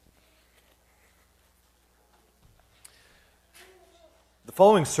The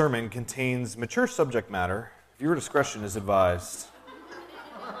following sermon contains mature subject matter. Viewer discretion is advised.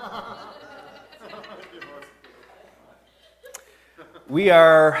 We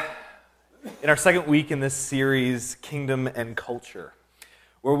are in our second week in this series, Kingdom and Culture,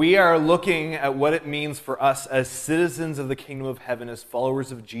 where we are looking at what it means for us as citizens of the kingdom of heaven, as followers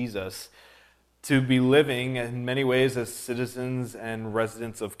of Jesus, to be living in many ways as citizens and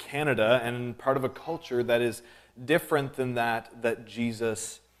residents of Canada and part of a culture that is different than that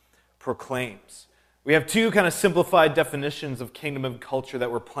Jesus proclaims. We have two kind of simplified definitions of kingdom and culture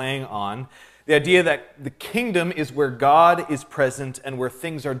that we're playing on. The idea that the kingdom is where God is present and where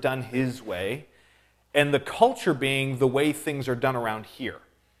things are done His way, and the culture being the way things are done around here.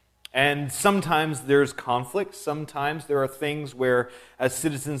 And sometimes there's conflict. Sometimes there are things where, as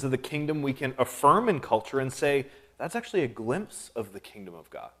citizens of the kingdom, we can affirm in culture and say, that's actually a glimpse of the kingdom of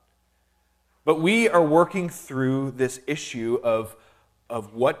God. But we are working through this issue of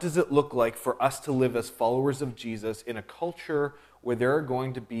what does it look like for us to live as followers of Jesus in a culture where there are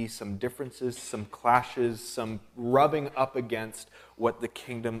going to be some differences, some clashes, some rubbing up against what the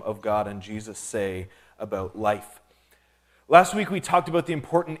kingdom of God and Jesus say about life. Last week we talked about the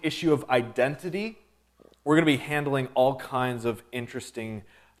important issue of identity. We're going to be handling all kinds of interesting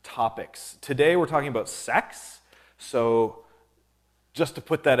topics. Today we're talking about sex, so just to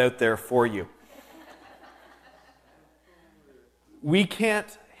put that out there for you. We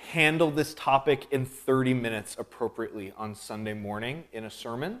can't handle this topic in 30 minutes appropriately on Sunday morning in a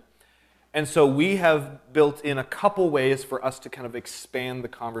sermon. And so we have built in a couple ways for us to kind of expand the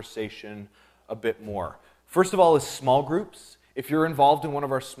conversation a bit more. First of all is small groups. If you're involved in one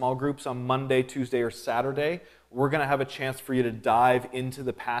of our small groups on Monday, Tuesday, or Saturday, we're going to have a chance for you to dive into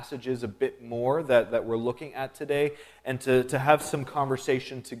the passages a bit more that we're looking at today and to have some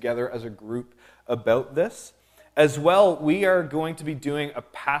conversation together as a group about this. As well, we are going to be doing a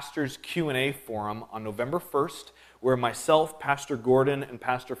pastor's Q&A forum on November 1st, where myself, Pastor Gordon, and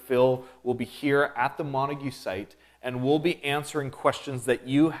Pastor Phil will be here at the Montague site, and we'll be answering questions that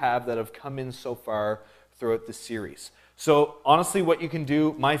you have that have come in so far throughout the series. So honestly, what you can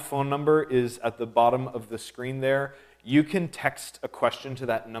do, my phone number is at the bottom of the screen there. You can text a question to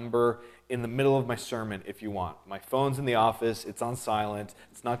that number in the middle of my sermon if you want. My phone's in the office, it's on silent,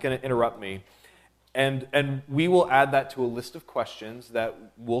 it's not going to interrupt me. And we will add that to a list of questions that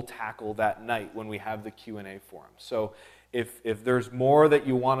we'll tackle that night when we have the Q&A forum. So if there's more that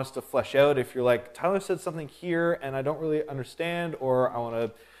you want us to flesh out, if you're like, Tyler said something here and I don't really understand, or I want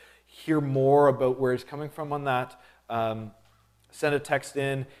to hear more about where he's coming from on that, send a text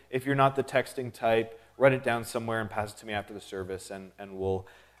in. If you're not the texting type, write it down somewhere and pass it to me after the service, and we'll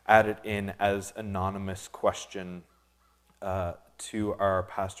add it in as anonymous question to our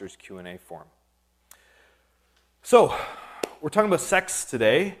pastor's Q&A form. So, we're talking about sex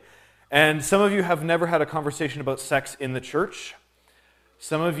today, and some of you have never had a conversation about sex in the church.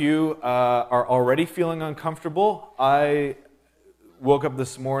 Some of you are already feeling uncomfortable. I woke up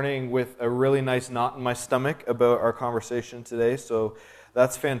this morning with a really nice knot in my stomach about our conversation today, so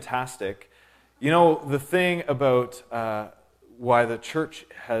that's fantastic. You know, the thing about why the church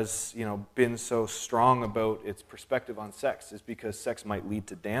has, been so strong about its perspective on sex is because sex might lead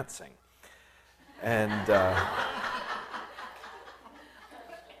to dancing. And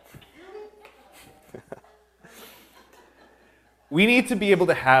we need to be able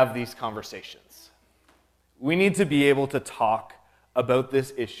to have these conversations. We need to be able to talk about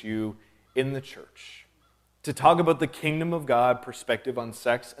this issue in the church, to talk about the kingdom of God perspective on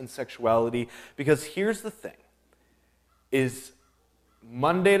sex and sexuality, because here's the thing, is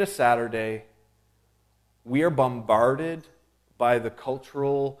Monday to Saturday, we are bombarded by the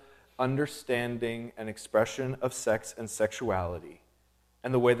cultural understanding and expression of sex and sexuality,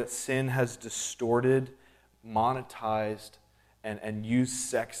 and the way that sin has distorted, monetized, and used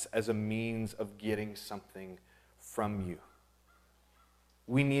sex as a means of getting something from you.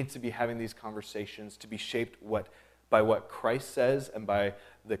 We need to be having these conversations to be shaped by what Christ says and by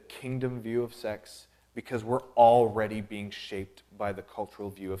the kingdom view of sex, because we're already being shaped by the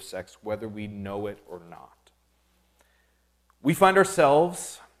cultural view of sex, whether we know it or not. We find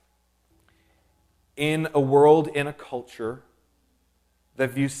ourselves in a world, in a culture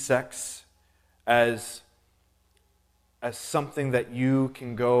that views sex as something that you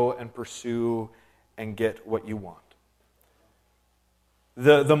can go and pursue and get what you want.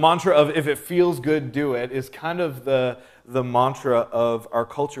 The mantra of if it feels good, do it is kind of the mantra of our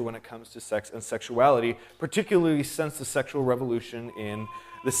culture when it comes to sex and sexuality, particularly since the sexual revolution in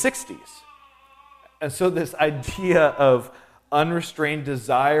the 60s. And so this idea of unrestrained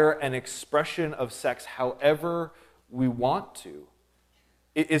desire and expression of sex however we want to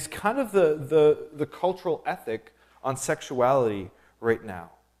is kind of the cultural ethic on sexuality right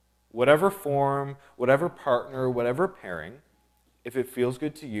now. Whatever form, whatever partner, whatever pairing, if it feels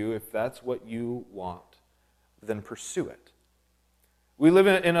good to you, if that's what you want, then pursue it. We live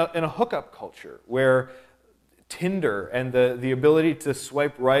in a hookup culture where Tinder and the ability to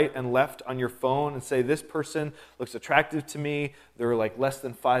swipe right and left on your phone and say, this person looks attractive to me, they're like less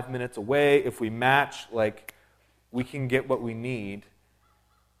than 5 minutes away, if we match, like, we can get what we need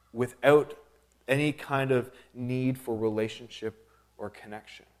without any kind of need for relationship or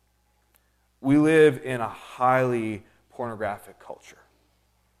connection. We live in a highly pornographic culture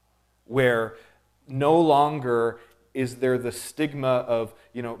where no longer is there the stigma of,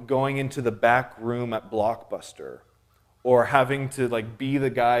 going into the back room at Blockbuster or having to like be the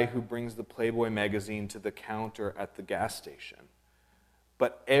guy who brings the Playboy magazine to the counter at the gas station.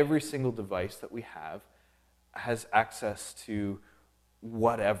 But every single device that we have has access to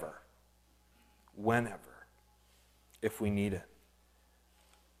whatever, whenever, if we need it.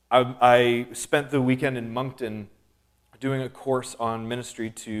 I spent the weekend in Moncton doing a course on ministry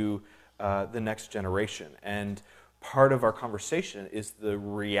to the next generation. And part of our conversation is the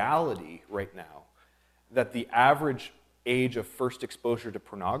reality right now that the average age of first exposure to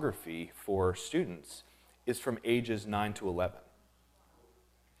pornography for students is from ages 9 to 11.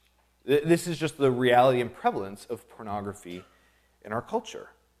 This is just the reality and prevalence of pornography in our culture.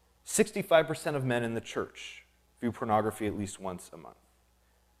 65% of men in the church view pornography at least once a month.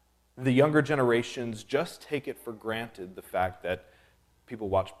 The younger generations just take it for granted, the fact that people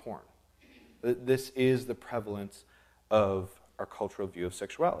watch porn. This is the prevalence of our cultural view of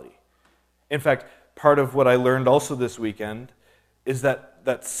sexuality. In fact, part of what I learned also this weekend is that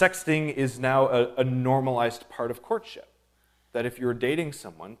sexting is now a normalized part of courtship. That if you're dating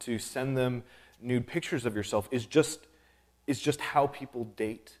someone, to send them nude pictures of yourself is just how people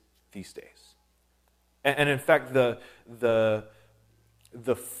date these days. And in fact, the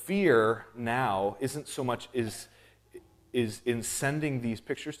fear now isn't so much is in sending these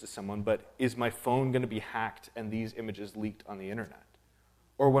pictures to someone, but is my phone going to be hacked and these images leaked on the internet?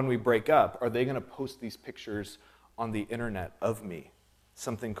 Or when we break up, are they going to post these pictures on the internet of me?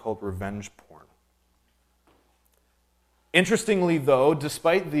 Something called revenge porn. Interestingly, though,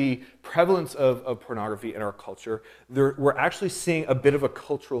 despite the prevalence of pornography in our culture, we're actually seeing a bit of a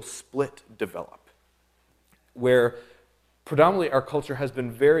cultural split develop, where predominantly our culture has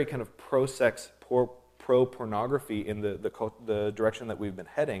been very kind of pro-sex, pro-pornography in the direction that we've been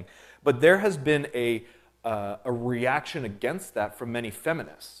heading, but there has been a reaction against that from many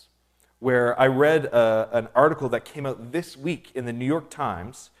feminists, where I read an article that came out this week in the New York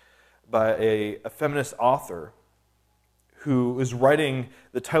Times by a feminist author who is writing,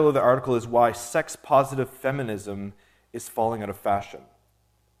 the title of the article is Why Sex-Positive Feminism is Falling Out of Fashion.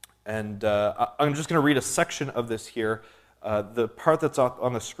 And I'm just going to read a section of this here. The part that's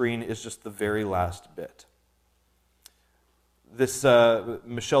on the screen is just the very last bit. This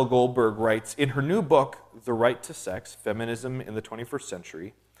Michelle Goldberg writes, in her new book, The Right to Sex, Feminism in the 21st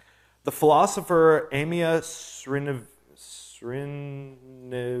Century, the philosopher Amia Srinivasan,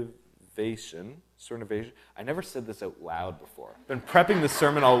 I never said this out loud before. I've been prepping the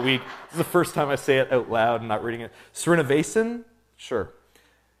sermon all week. This is the first time I say it out loud and not reading it. Srinivasan? Sure.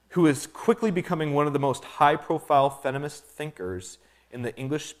 Who is quickly becoming one of the most high-profile feminist thinkers in the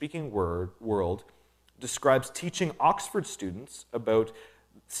English-speaking world, describes teaching Oxford students about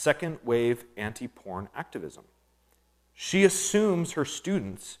second-wave anti-porn activism. She assumes her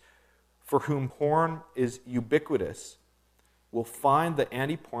students, for whom porn is ubiquitous, will find the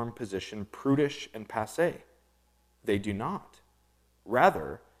anti-porn position prudish and passé. They do not.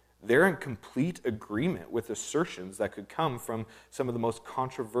 Rather, they're in complete agreement with assertions that could come from some of the most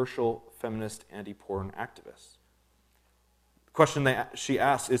controversial feminist anti-porn activists. The question that she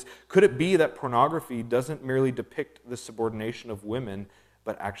asks is, could it be that pornography doesn't merely depict the subordination of women,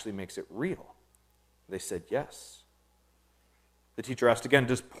 but actually makes it real? They said yes. The teacher asked again,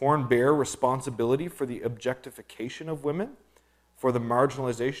 does porn bear responsibility for the objectification of women, for the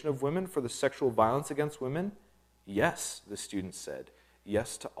marginalization of women, for the sexual violence against women? Yes, the students said.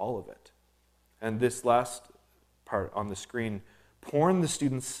 Yes to all of it. And this last part on the screen, porn, the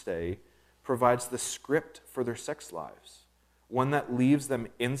students say, provides the script for their sex lives, one that leaves them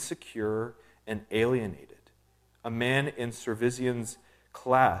insecure and alienated. A man in Servizian's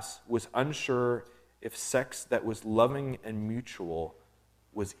class was unsure if sex that was loving and mutual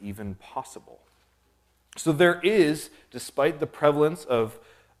was even possible. So there is, despite the prevalence of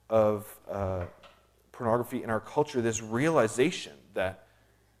pornography in our culture, this realization that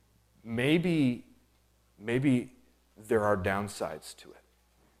maybe there are downsides to it.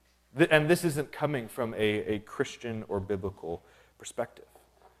 And this isn't coming from a Christian or biblical perspective.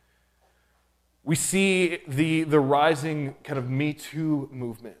 We see the rising kind of Me Too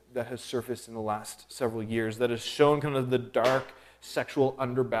movement that has surfaced in the last several years that has shown kind of the dark sexual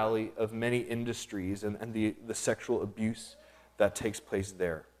underbelly of many industries and the sexual abuse that takes place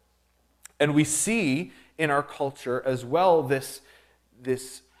there. And we see in our culture as well this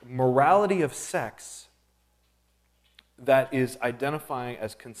morality of sex that is identifying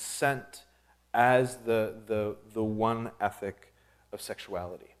as consent as the one ethic of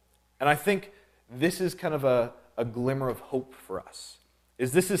sexuality. And I think this is kind of a glimmer of hope for us.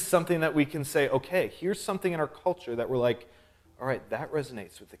 This is something that we can say, okay, here's something in our culture that we're like, all right, that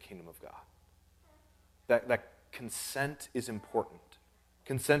resonates with the kingdom of God. That consent is important.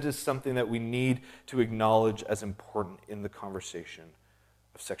 Consent is something that we need to acknowledge as important in the conversation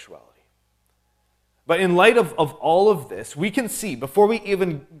of sexuality. But in light of all of this, we can see, before we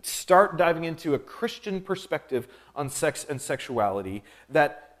even start diving into a Christian perspective on sex and sexuality,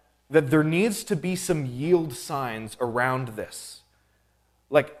 that there needs to be some yield signs around this.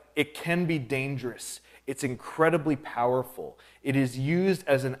 Like, it can be dangerous. It's incredibly powerful. It is used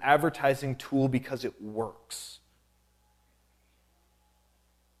as an advertising tool because it works.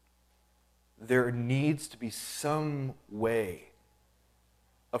 There needs to be some way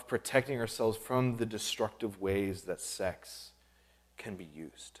of protecting ourselves from the destructive ways that sex can be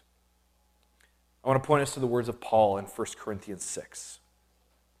used. I want to point us to the words of Paul in 1 Corinthians 6.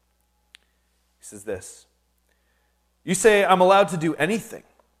 He says this, "You say, I'm allowed to do anything,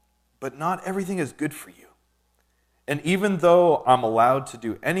 but not everything is good for you. And even though I'm allowed to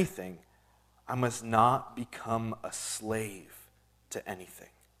do anything, I must not become a slave to anything.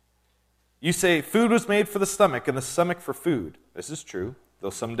 You say, food was made for the stomach and the stomach for food. This is true,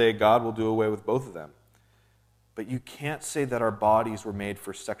 though someday God will do away with both of them. But you can't say that our bodies were made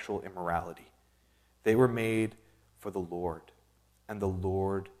for sexual immorality. They were made for the Lord, and the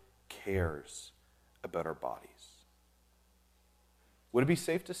Lord cares about our bodies." Would it be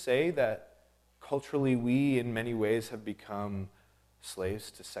safe to say that culturally we, in many ways, have become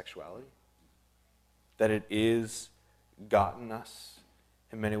slaves to sexuality? That it is gotten us,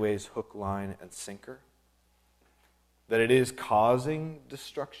 in many ways, hook, line, and sinker? That it is causing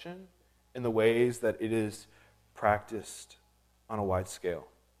destruction in the ways that it is practiced on a wide scale?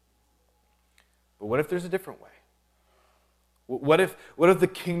 But what if there's a different way? What if the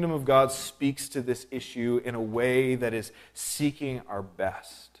kingdom of God speaks to this issue in a way that is seeking our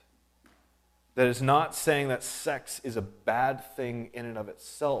best? That is not saying that sex is a bad thing in and of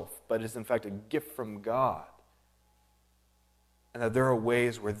itself, but is in fact a gift from God. And that there are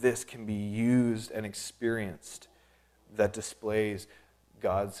ways where this can be used and experienced that displays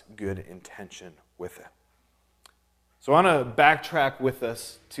God's good intention with it. So I want to backtrack with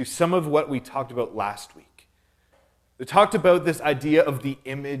us to some of what we talked about last week. We talked about this idea of the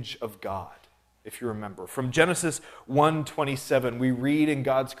image of God, if you remember. From Genesis 1:27, we read in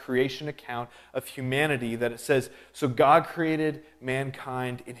God's creation account of humanity that it says, "So God created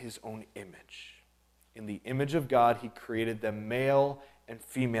mankind in his own image. In the image of God, he created them, male and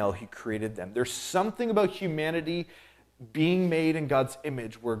female, he created them." There's something about humanity being made in God's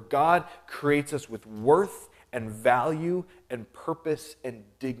image where God creates us with worth and value and purpose and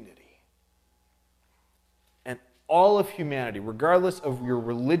dignity. All of humanity, regardless of your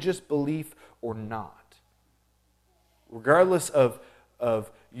religious belief or not, regardless of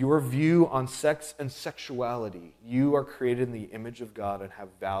your view on sex and sexuality, you are created in the image of God and have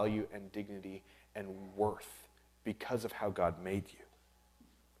value and dignity and worth because of how God made you.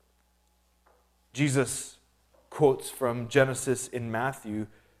 Jesus quotes from Genesis in Matthew,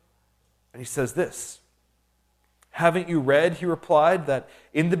 and he says this, "Haven't you read," he replied, "that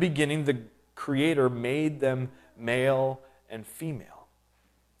in the beginning the Creator made them male and female,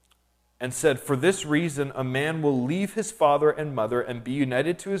 and said, for this reason a man will leave his father and mother and be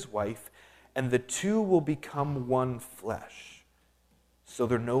united to his wife, and the two will become one flesh. So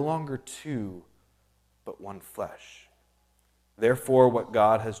they're no longer two, but one flesh. Therefore, what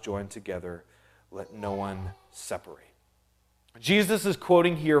God has joined together, let no one separate." Jesus is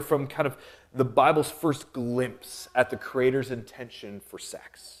quoting here from kind of the Bible's first glimpse at the Creator's intention for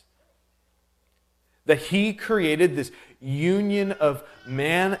sex. That he created this union of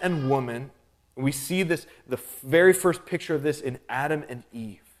man and woman. We see this, the very first picture of this in Adam and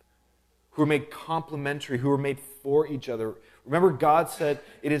Eve, who were made complementary, who were made for each other. Remember, God said,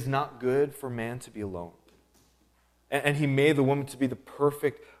 it is not good for man to be alone. And he made the woman to be the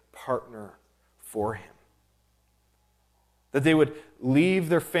perfect partner for him. That they would leave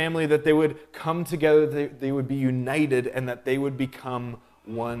their family, that they would come together, they would be united, and that they would become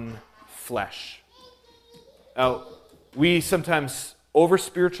one flesh. Now, we sometimes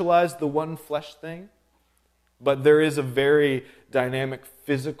over-spiritualize the one flesh thing, but there is a very dynamic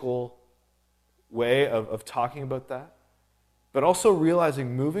physical way of talking about that. But also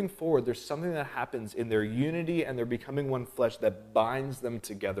realizing moving forward, there's something that happens in their unity and their becoming one flesh that binds them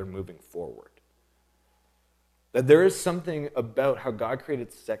together moving forward. That there is something about how God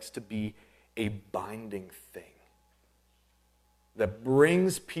created sex to be a binding thing that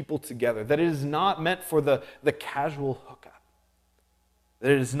brings people together, that it is not meant for the casual hookup, that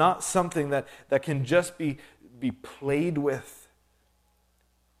it is not something that can just be played with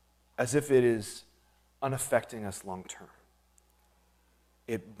as if it is unaffecting us long term.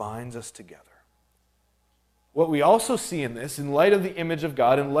 It binds us together. What we also see in this, in light of the image of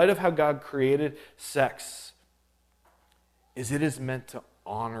God, in light of how God created sex, is it is meant to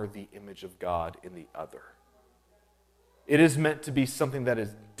honor the image of God in the other. It is meant to be something that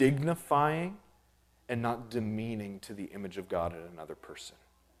is dignifying and not demeaning to the image of God in another person.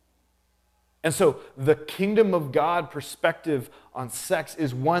 And so the kingdom of God perspective on sex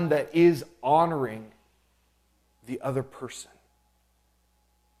is one that is honoring the other person.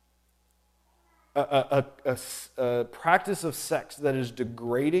 A practice of sex that is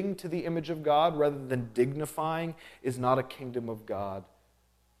degrading to the image of God rather than dignifying is not a kingdom of God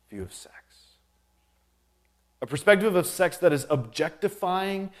view of sex. A perspective of sex that is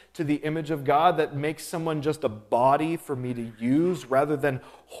objectifying to the image of God, that makes someone just a body for me to use rather than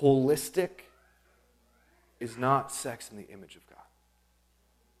holistic, is not sex in the image of God.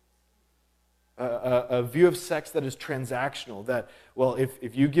 A view of sex that is transactional, that, well,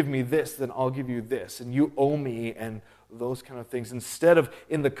 if you give me this, then I'll give you this, and you owe me, and those kind of things, instead of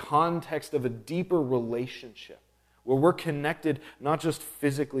in the context of a deeper relationship, where we're connected not just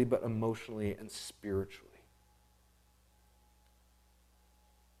physically, but emotionally and spiritually.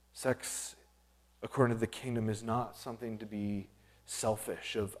 Sex, according to the kingdom, is not something to be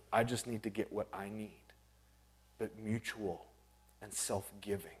selfish, of I just need to get what I need, but mutual and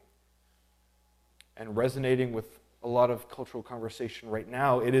self-giving. And resonating with a lot of cultural conversation right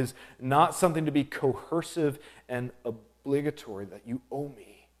now, it is not something to be coercive and obligatory, that you owe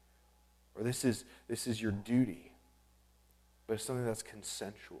me, or this is your duty, but it's something that's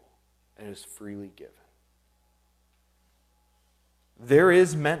consensual and is freely given. There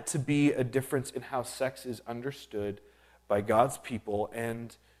is meant to be a difference in how sex is understood by God's people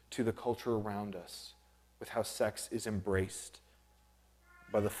and to the culture around us, with how sex is embraced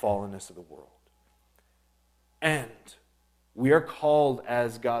by the fallenness of the world. And we are called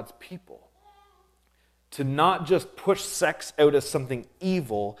as God's people to not just push sex out as something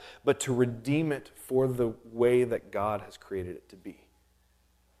evil, but to redeem it for the way that God has created it to be.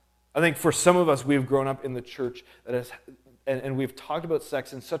 I think for some of us, we've grown up in the church that has, and we've talked about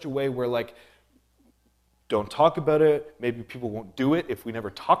sex in such a way where, like, don't talk about it. Maybe people won't do it if we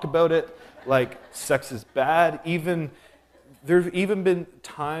never talk about it. Like, sex is bad. There have even been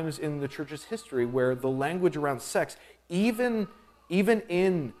times in the church's history where the language around sex, even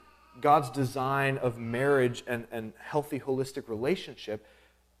in God's design of marriage and healthy, holistic relationship,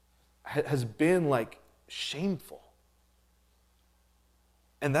 has been, like, shameful.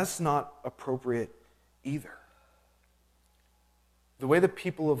 And that's not appropriate either. The way the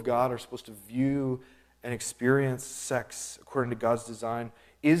people of God are supposed to view and experience sex according to God's design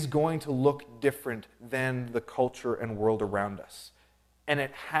is going to look different than the culture and world around us. And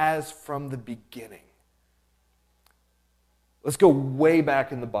it has from the beginning. Let's go way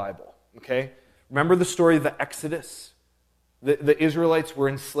back in the Bible, okay? Remember the story of the Exodus? The Israelites were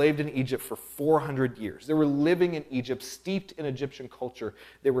enslaved in Egypt for 400 years. They were living in Egypt, steeped in Egyptian culture.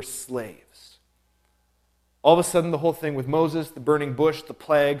 They were slaves. All of a sudden, the whole thing with Moses, the burning bush, the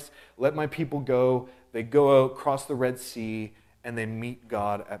plagues, let my people go. They go out, cross the Red Sea, and they meet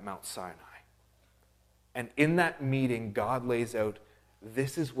God at Mount Sinai. And in that meeting, God lays out,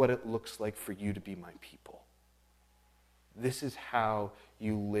 this is what it looks like for you to be my people. This is how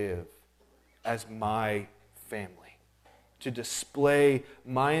you live as my family, to display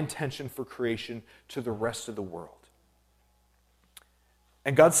my intention for creation to the rest of the world.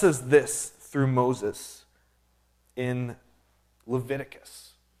 And God says this through Moses in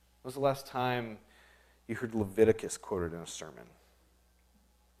Leviticus. When was the last time you heard Leviticus quoted in a sermon?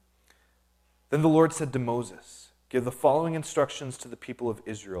 Then the Lord said to Moses, give the following instructions to the people of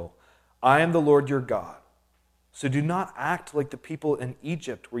Israel. I am the Lord your God. So do not act like the people in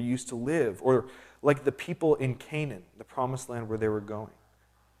Egypt where you used to live, or like the people in Canaan, the promised land where they were going.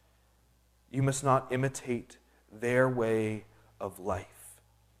 You must not imitate their way of life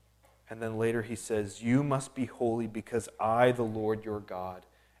And then later he says, you must be holy because I, the Lord your God,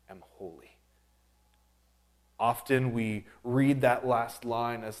 am holy. Often we read that last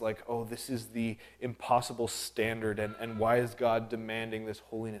line as like, oh, this is the impossible standard, and why is God demanding this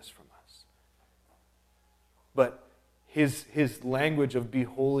holiness from us? But his language of be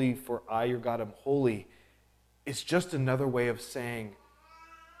holy for I, your God, am holy is just another way of saying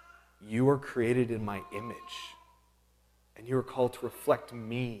you are created in my image, and you are called to reflect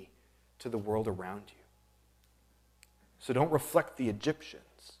me to the world around you. So don't reflect the Egyptians.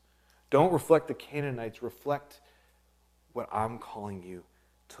 Don't reflect the Canaanites. Reflect what I'm calling you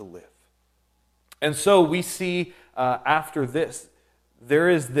to live. And so we see after this, there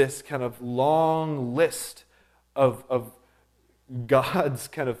is this kind of long list of God's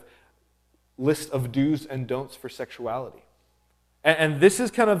kind of list of do's and don'ts for sexuality. And this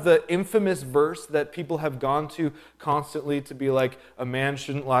is kind of the infamous verse that people have gone to constantly to be like, a man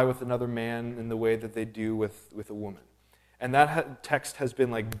shouldn't lie with another man in the way that they do with a woman. And that text has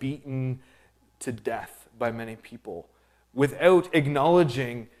been like beaten to death by many people without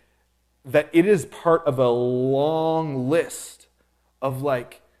acknowledging that it is part of a long list of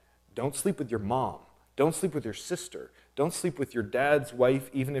like, don't sleep with your mom, don't sleep with your sister, don't sleep with your dad's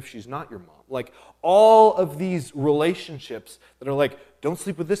wife even if she's not your mom. Like all of these relationships that are like, don't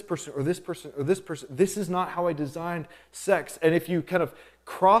sleep with this person or this person or this person. This is not how I designed sex. And if you kind of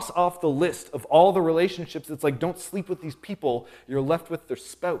cross off the list of all the relationships, it's like, don't sleep with these people, you're left with their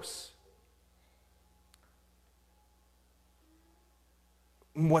spouse.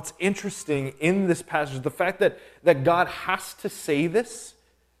 What's interesting in this passage, the fact that God has to say this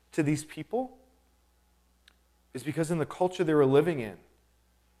to these people, is because in the culture they were living in,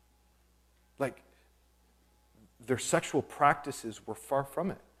 like, their sexual practices were far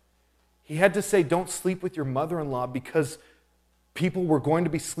from it. He had to say, don't sleep with your mother-in-law because people were going to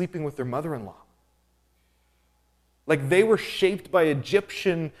be sleeping with their mother-in-law. Like they were shaped by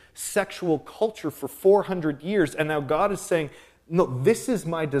Egyptian sexual culture for 400 years, and now God is saying, no, this is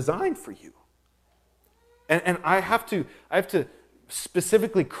my design for you. And I have to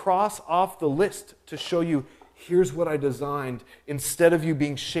specifically cross off the list to show you, here's what I designed, instead of you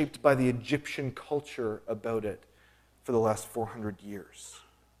being shaped by the Egyptian culture about it for the last 400 years.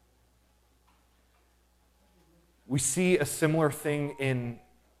 We see a similar thing in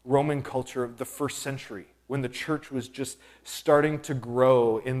Roman culture of the first century, when the church was just starting to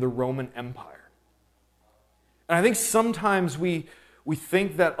grow in the Roman Empire. And I think sometimes we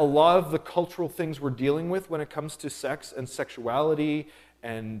think that a lot of the cultural things we're dealing with when it comes to sex and sexuality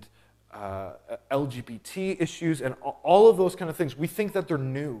and LGBT issues and all of those kind of things, we think that they're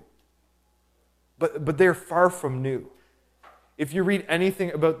new. But they're far from new. If you read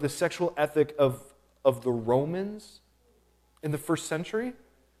anything about the sexual ethic of the Romans in the first century,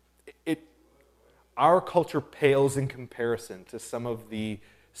 our culture pales in comparison to some of the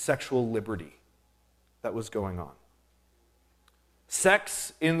sexual liberty that was going on.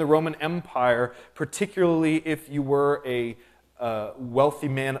 Sex in the Roman Empire, particularly if you were a wealthy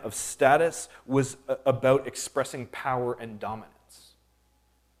man of status, was about expressing power and dominance.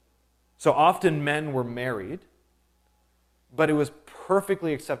 So often men were married, but it was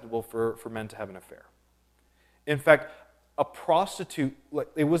perfectly acceptable for men to have an affair. In fact, a prostitute,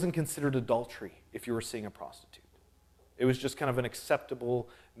 it wasn't considered adultery if you were seeing a prostitute. It was just kind of an acceptable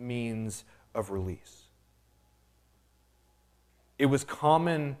means of release. It was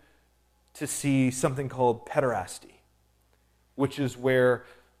common to see something called pederasty, which is where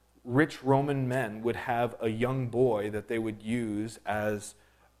rich Roman men would have a young boy that they would use as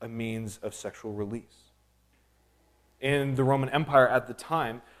a means of sexual release. In the Roman Empire at the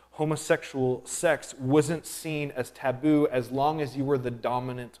time, homosexual sex wasn't seen as taboo as long as you were the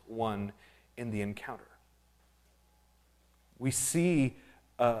dominant one in the encounter. We see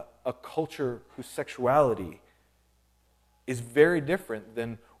a culture whose sexuality is very different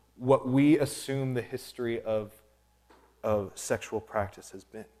than what we assume the history of sexual practice has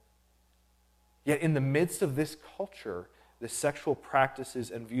been. Yet in the midst of this culture, the sexual practices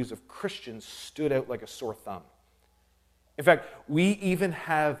and views of Christians stood out like a sore thumb. In fact, we even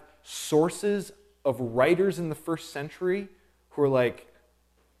have sources of writers in the first century who are like,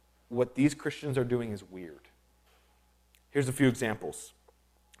 what these Christians are doing is weird. Here's a few examples.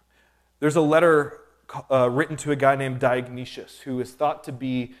 There's a letter written to a guy named Diognetus, who is thought to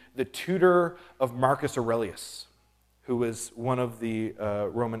be the tutor of Marcus Aurelius, who was one of the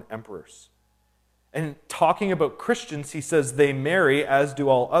Roman emperors. And talking about Christians, he says, they marry, as do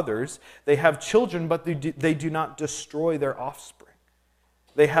all others. They have children, but they do not destroy their offspring.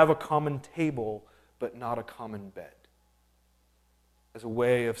 They have a common table, but not a common bed. as a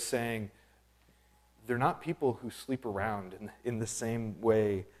way of saying they're not people who sleep around in the same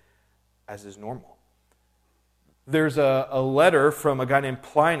way as is normal. There's a letter from a guy named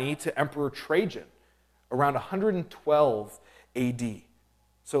Pliny to Emperor Trajan around 112 AD.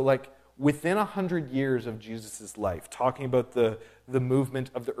 So within 100 years of Jesus' life, talking about the movement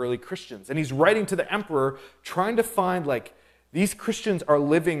of the early Christians. And he's writing to the emperor, trying to find, these Christians are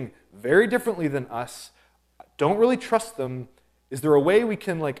living very differently than us. Don't really trust them. Is there a way we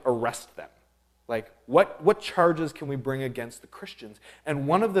can, arrest them? What charges can we bring against the Christians? And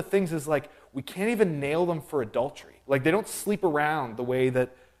one of the things is, we can't even nail them for adultery. They don't sleep around the way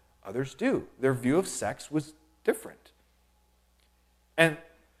that others do. Their view of sex was different. And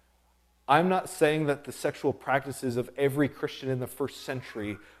I'm not saying that the sexual practices of every Christian in the first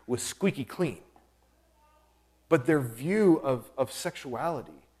century was squeaky clean. But their view of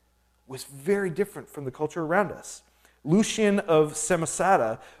sexuality was very different from the culture around us. Lucian of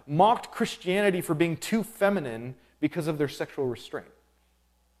Samosata mocked Christianity for being too feminine because of their sexual restraint.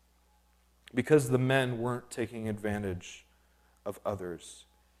 Because the men weren't taking advantage of others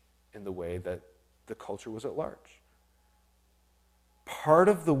in the way that the culture was at large. Part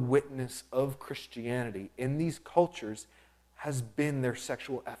of the witness of Christianity in these cultures has been their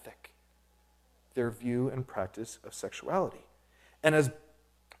sexual ethic, their view and practice of sexuality. And as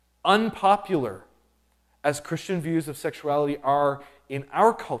unpopular as Christian views of sexuality are in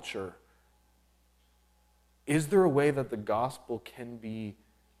our culture, is there a way that the gospel can be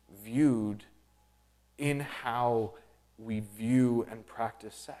viewed in how we view and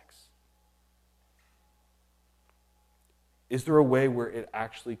practice sex? Is there a way where it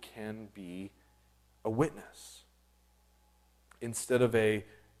actually can be a witness? Instead of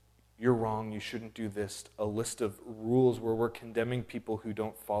you're wrong, you shouldn't do this, a list of rules where we're condemning people who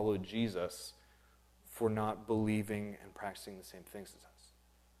don't follow Jesus for not believing and practicing the same things as us.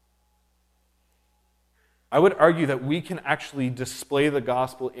 I would argue that we can actually display the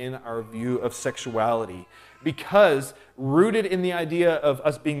gospel in our view of sexuality because, rooted in the idea of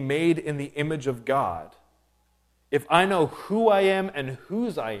us being made in the image of God, if I know who I am and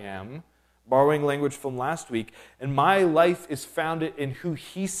whose I am, borrowing language from last week, and my life is founded in who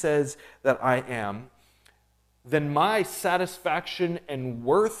He says that I am, then my satisfaction and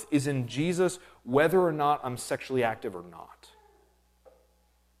worth is in Jesus, whether or not I'm sexually active or not.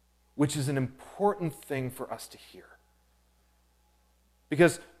 Which is an important thing for us to hear.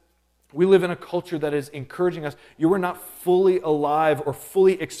 Because we live in a culture that is encouraging us, you are not fully alive or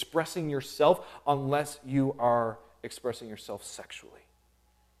fully expressing yourself unless you are expressing yourself sexually.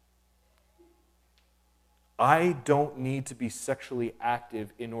 I don't need to be sexually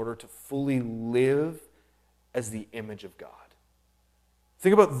active in order to fully live as the image of God.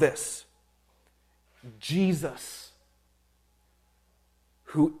 Think about this. Jesus,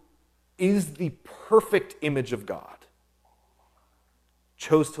 who is the perfect image of God,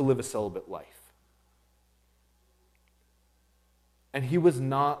 chose to live a celibate life. And He was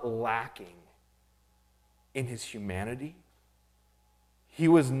not lacking in His humanity. He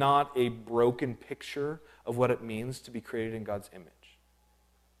was not a broken picture of what it means to be created in God's image.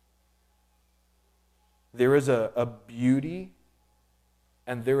 There is a beauty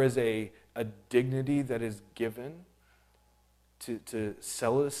and there is a dignity that is given to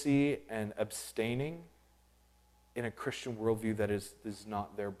celibacy and abstaining in a Christian worldview that is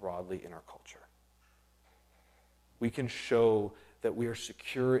not there broadly in our culture. We can show that we are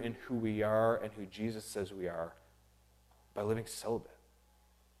secure in who we are and who Jesus says we are by living celibate.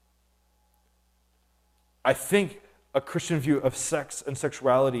 I think a Christian view of sex and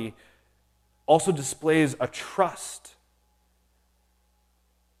sexuality also displays a trust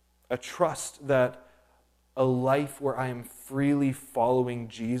that a life where I am freely following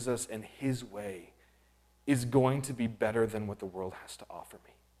Jesus and His way is going to be better than what the world has to offer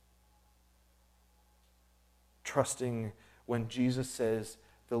me. Trusting when Jesus says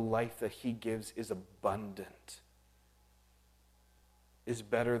the life that He gives is abundant, is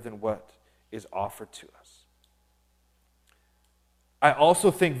better than what is offered to us. I also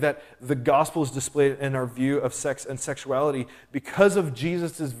think that the gospel is displayed in our view of sex and sexuality because of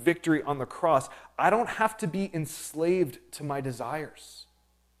Jesus' victory on the cross. I don't have to be enslaved to my desires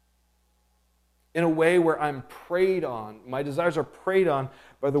in a way where I'm preyed on. My desires are preyed on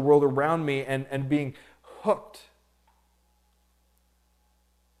by the world around me and being hooked.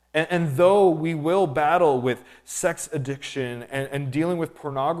 And though we will battle with sex addiction and dealing with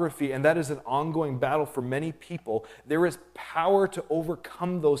pornography, and that is an ongoing battle for many people, there is power to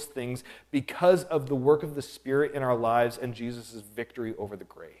overcome those things because of the work of the Spirit in our lives and Jesus' victory over the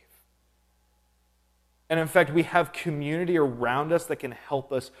grave. And in fact, we have community around us that can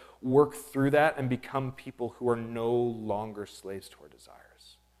help us work through that and become people who are no longer slaves to our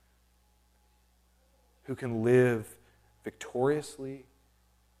desires, who can live victoriously,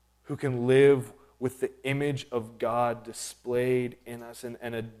 who can live with the image of God displayed in us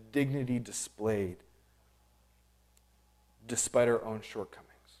and a dignity displayed despite our own shortcomings.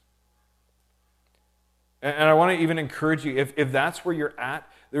 And I want to even encourage you, if that's where you're at,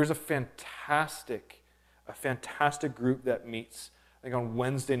 there's a fantastic group that meets, I think, on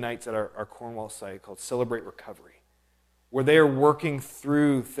Wednesday nights at our Cornwall site called Celebrate Recovery, where they are working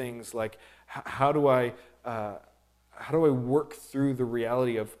through things like, how do I work through the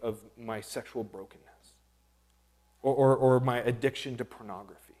reality of my sexual brokenness or my addiction to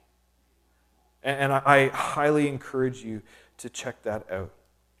pornography? And I highly encourage you to check that out.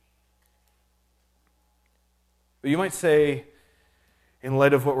 But you might say, in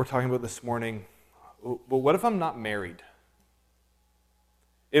light of what we're talking about this morning, but what if I'm not married?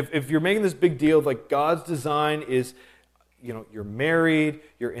 If you're making this big deal of like God's design is, you're married,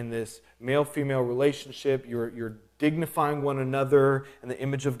 you're in this male-female relationship, you're dignifying one another in the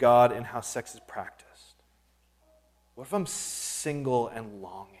image of God and how sex is practiced. What if I'm single and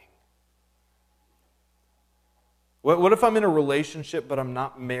longing? What if I'm in a relationship but I'm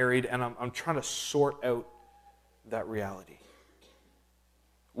not married and I'm trying to sort out that reality?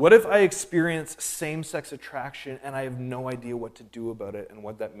 What if I experience same-sex attraction and I have no idea what to do about it and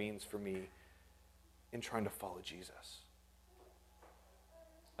what that means for me in trying to follow Jesus?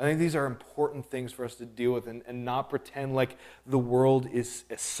 I think these are important things for us to deal with and not pretend like the world is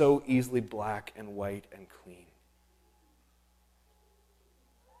so easily black and white and clean.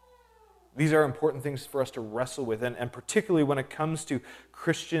 These are important things for us to wrestle with, and particularly when it comes to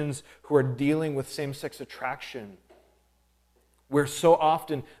Christians who are dealing with same-sex attraction, where so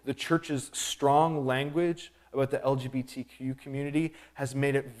often the church's strong language about the LGBTQ community has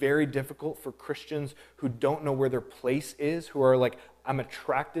made it very difficult for Christians who don't know where their place is, who are like, I'm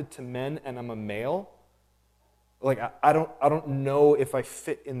attracted to men and I'm a male. Like, I don't know if I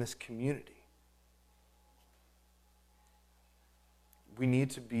fit in this community. We need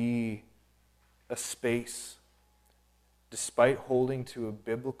to be a space, despite holding to a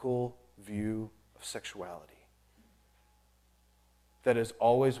biblical view of sexuality, that is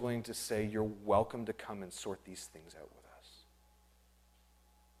always willing to say, you're welcome to come and sort these things out with us.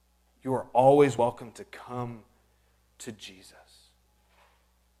 You are always welcome to come to Jesus.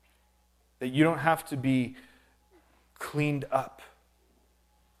 That you don't have to be cleaned up.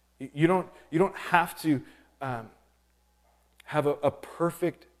 You don't have to have a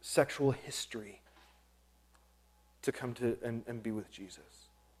perfect sexual history to come to and be with Jesus.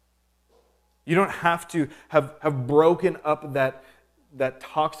 You don't have to have broken up that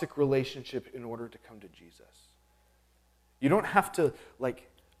toxic relationship in order to come to Jesus. You don't have to,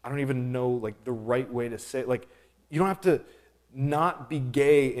 I don't even know, the right way to say it. You don't have to not be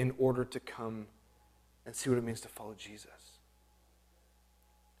gay in order to come and see what it means to follow Jesus.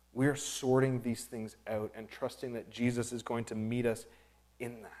 We are sorting these things out and trusting that Jesus is going to meet us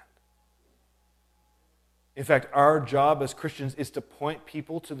in that. In fact, our job as Christians is to point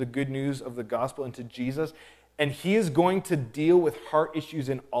people to the good news of the gospel and to Jesus, and he is going to deal with heart issues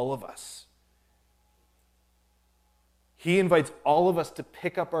in all of us. He invites all of us to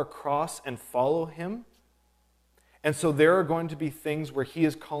pick up our cross and follow him. And so there are going to be things where he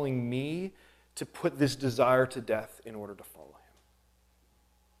is calling me to put this desire to death in order to follow him.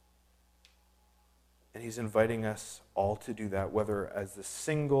 And he's inviting us all to do that, whether as a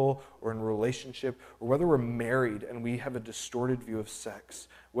single or in a relationship, or whether we're married and we have a distorted view of sex,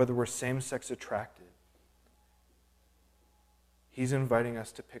 whether we're same-sex attracted. He's inviting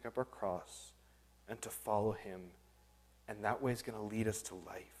us to pick up our cross and to follow him, and that way is going to lead us to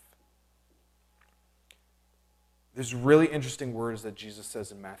life. There's really interesting words that Jesus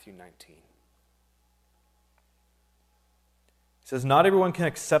says in Matthew 19. He says, "Not everyone can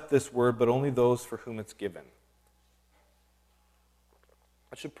accept this word, but only those for whom it's given."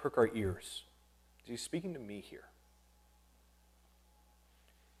 That should perk our ears. He's speaking to me here.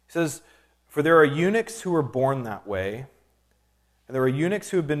 He says, "For there are eunuchs who were born that way, and there are eunuchs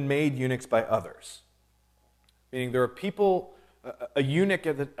who have been made eunuchs by others." Meaning there are people, a eunuch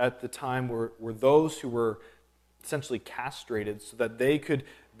at the time were those who were essentially castrated so that they could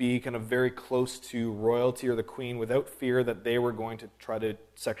be kind of very close to royalty or the queen without fear that they were going to try to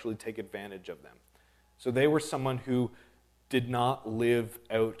sexually take advantage of them. So they were someone who did not live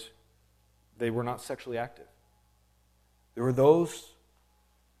out, they were not sexually active. There were those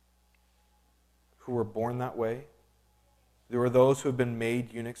who were born that way. There are those who have been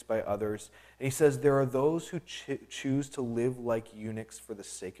made eunuchs by others. And he says there are those who choose to live like eunuchs for the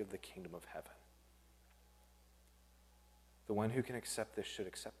sake of the kingdom of heaven. The one who can accept this should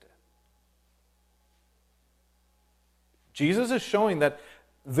accept it. Jesus is showing that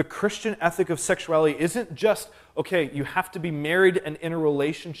the Christian ethic of sexuality isn't just, okay, you have to be married and in a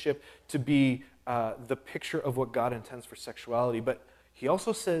relationship to be the picture of what God intends for sexuality, but he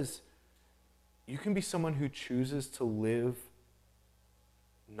also says you can be someone who chooses to live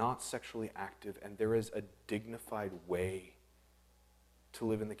not sexually active, and there is a dignified way to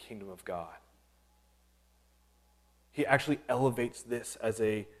live in the kingdom of God. He actually elevates this as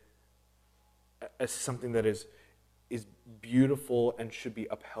something that is beautiful and should be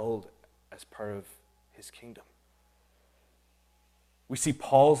upheld as part of his kingdom. We see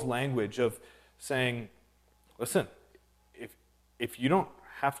Paul's language of saying, listen, if you don't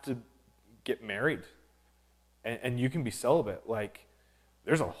have to get married and you can be celibate, like,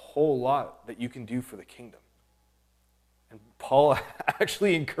 there's a whole lot that you can do for the kingdom. And Paul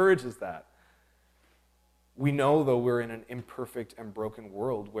actually encourages that. We know, though, we're in an imperfect and broken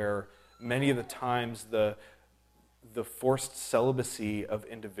world where many of the times the forced celibacy of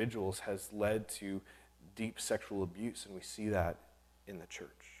individuals has led to deep sexual abuse, and we see that in the church.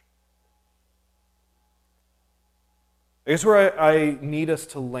 I guess where I need us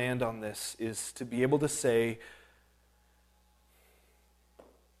to land on this is to be able to say,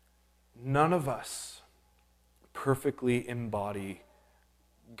 none of us perfectly embody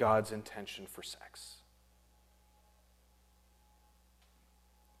God's intention for sex.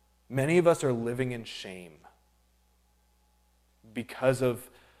 Many of us are living in shame because of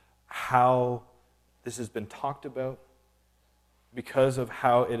how this has been talked about, because of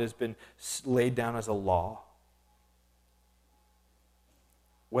how it has been laid down as a law.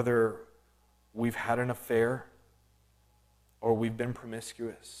 Whether we've had an affair or we've been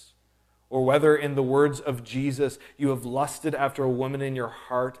promiscuous, or whether, in the words of Jesus, you have lusted after a woman in your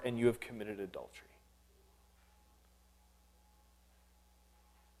heart and you have committed adultery.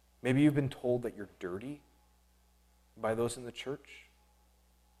 Maybe you've been told that you're dirty by those in the church.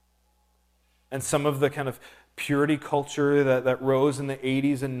 And some of the kind of purity culture that rose in the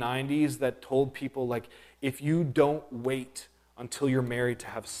 80s and 90s that told people, like, if you don't wait until you're married to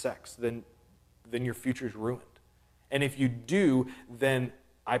have sex, then your future's ruined. And if you do, then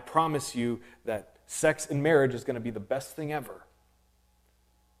I promise you that sex and marriage is going to be the best thing ever.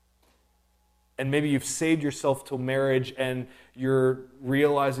 And maybe you've saved yourself till marriage and you're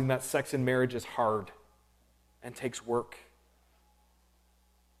realizing that sex and marriage is hard and takes work.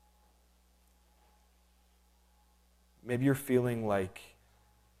 Maybe you're feeling like,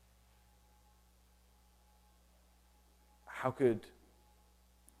 how could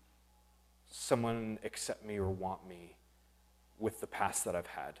someone accept me or want me with the past that I've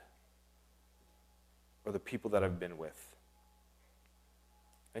had or the people that I've been with?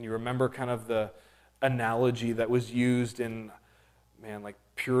 And you remember kind of the analogy that was used in, like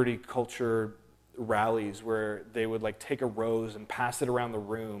purity culture rallies where they would like take a rose and pass it around the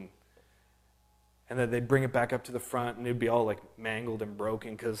room, and then they'd bring it back up to the front and it'd be all like mangled and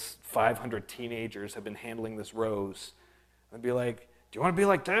broken because 500 teenagers have been handling this rose. And they'd be like, do you want to be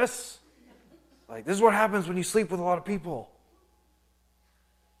like this? Like, this is what happens when you sleep with a lot of people.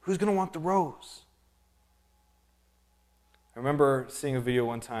 Who's going to want the rose? I remember seeing a video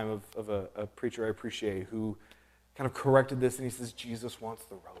one time of a preacher I appreciate who kind of corrected this, and he says, Jesus wants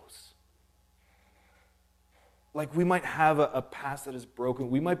the rose. Like, we might have a past that is broken.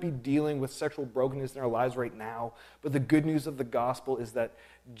 We might be dealing with sexual brokenness in our lives right now, but the good news of the gospel is that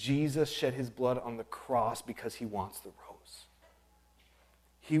Jesus shed his blood on the cross because he wants the rose.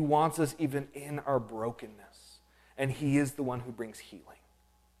 He wants us even in our brokenness, and he is the one who brings healing.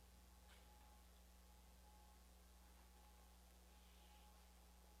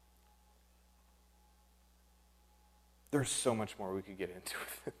 There's so much more we could get into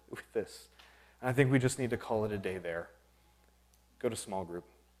with this. And I think we just need to call it a day there. Go to small group.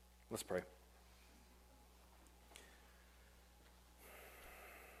 Let's pray.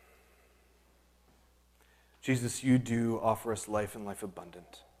 Jesus, you do offer us life and life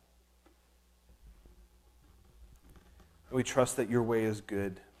abundant. And we trust that your way is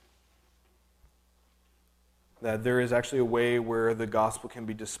good. That there is actually a way where the gospel can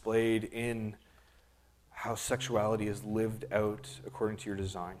be displayed in how sexuality is lived out according to your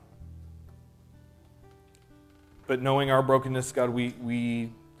design. But knowing our brokenness, God, we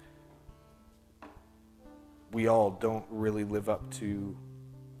all don't really live up to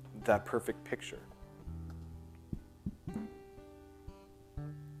that perfect picture.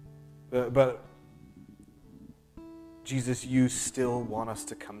 But Jesus, you still want us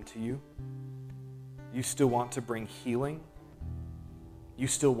to come to you. You still want to bring healing. You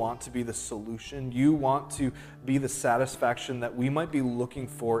still want to be the solution. You want to be the satisfaction that we might be looking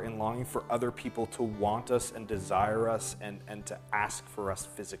for and longing for other people to want us and desire us and to ask for us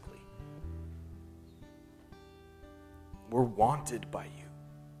physically. We're wanted by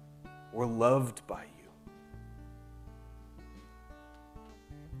you. We're loved by you.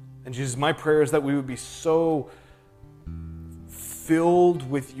 And Jesus, my prayer is that we would be so filled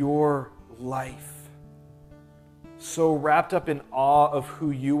with your life, so wrapped up in awe of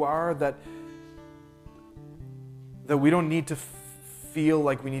who you are that we don't need to feel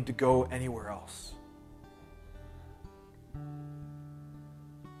like we need to go anywhere else.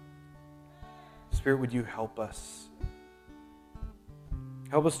 Spirit, would you help us?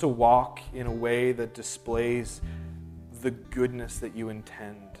 Help us to walk in a way that displays the goodness that you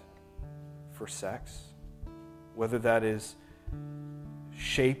intend for sex, whether that is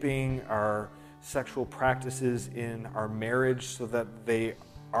shaping our sexual practices in our marriage so that they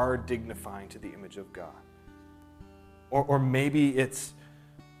are dignifying to the image of God. Or maybe it's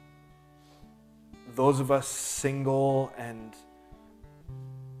those of us single and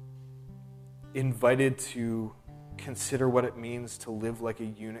invited to consider what it means to live like a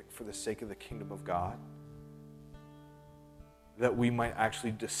eunuch for the sake of the kingdom of God, that we might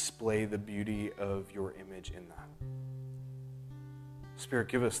actually display the beauty of your image in that. Spirit,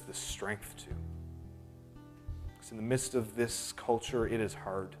 give us the strength to. Because in the midst of this culture, it is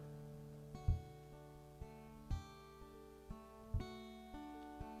hard.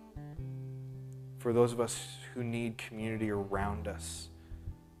 For those of us who need community around us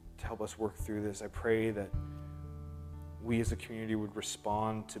to help us work through this, I pray that we as a community would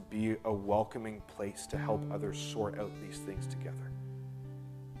respond to be a welcoming place to help others sort out these things together.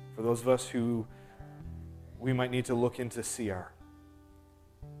 For those of us who we might need to look into CR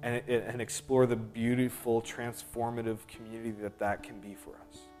and explore the beautiful, transformative community that can be for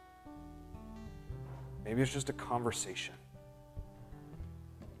us. Maybe it's just a conversation.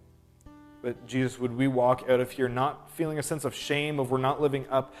 But Jesus, would we walk out of here not feeling a sense of shame of we're not living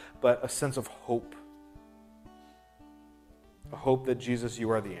up, but a sense of hope. A hope that, Jesus, you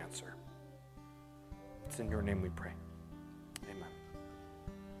are the answer. It's in your name we pray. Amen.